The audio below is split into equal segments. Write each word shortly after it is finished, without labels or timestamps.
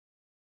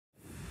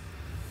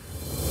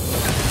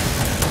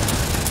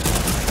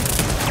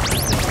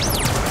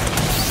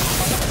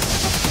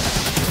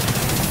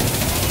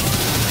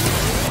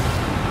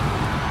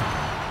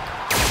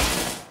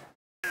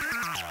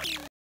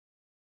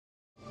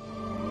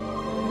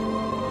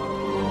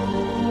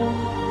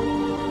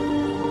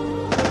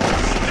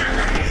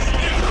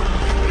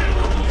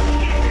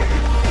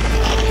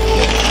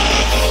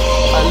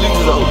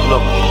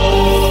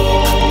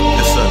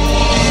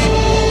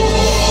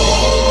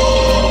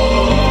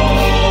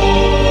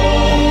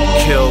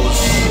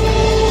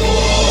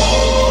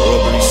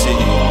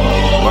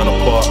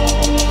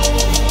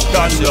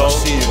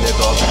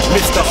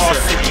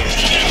RCity,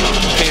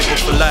 cable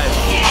for life.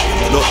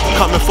 Look,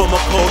 coming from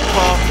a cold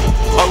car,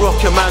 I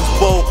rock your man's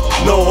boat,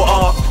 no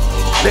art.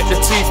 Let the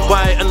teeth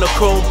bite and the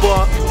chrome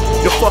bark.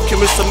 You're fucking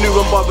with some new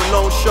and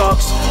Babylon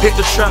sharks. Hit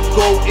the trap,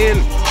 go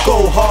in,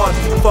 go hard.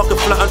 Fuck a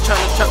flat, I'm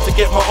trying to trap to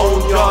get my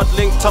own yard.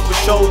 Linked up with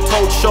show,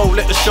 told show,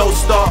 let the show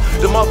start.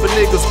 Them other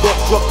niggas got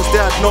dropped cause they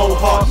had no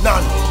heart.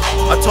 None.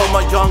 I told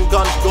my young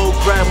guns go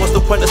grind. What's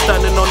the point of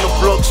standing on the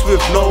blocks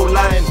with no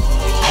line?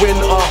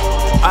 Winter,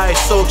 I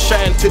so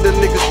chatting to the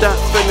niggas that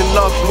fell in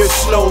love with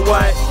slow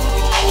white.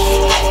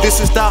 This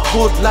is that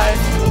hood life.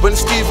 When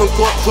Stephen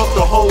got dropped,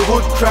 the whole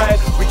hood cried.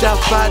 We have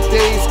bad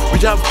days, we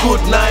have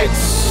good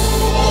nights.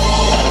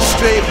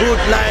 Straight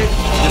hood life.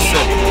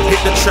 Listen,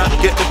 hit the trap,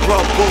 get the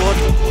grub board.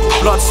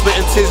 Blood, sweat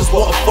and tears,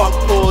 what a fuck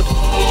board.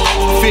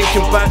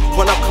 Thinking back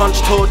when I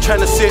punched told,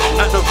 trying to sit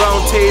at the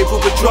round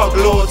table with drug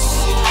lords.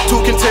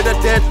 Talking to the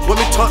dead when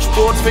we touch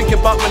boards. Thinking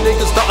about my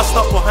niggas that are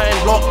stuck behind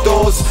locked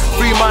doors.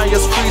 Free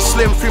Myers, free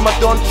Slim, free my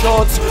Don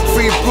Chards.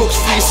 Free Brooks,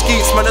 free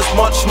Skeets, man there's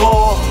much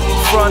more.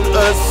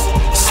 Fronters,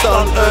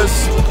 stunters,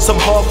 some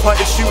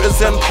half-hearted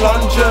shooters and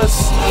plungers.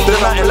 They're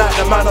nothing like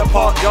the man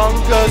apart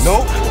youngers.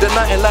 Nope. They're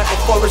nothing like the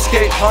Forest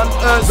Gate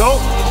hunters.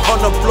 Nope. On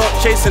the block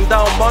chasing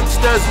down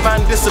monsters,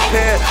 man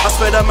disappear. I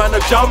swear that man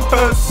are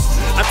jumpers.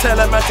 I tell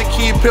them man to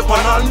keep it 100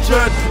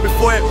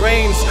 before it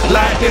rains,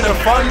 lightning and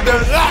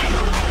thunder.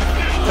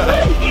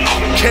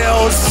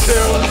 KillZ,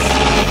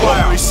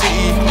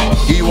 RCity,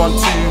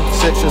 E12,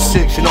 Section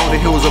 6, you know the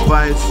hills of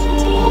vibes.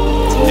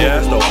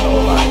 Yeah,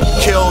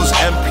 KillZ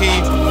MP,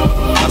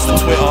 that's the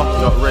Twitter.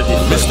 Not ready.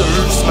 Mr.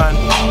 Roots man,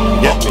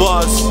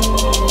 Buzz,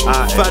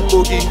 Fat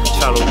Boogie,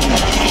 channel.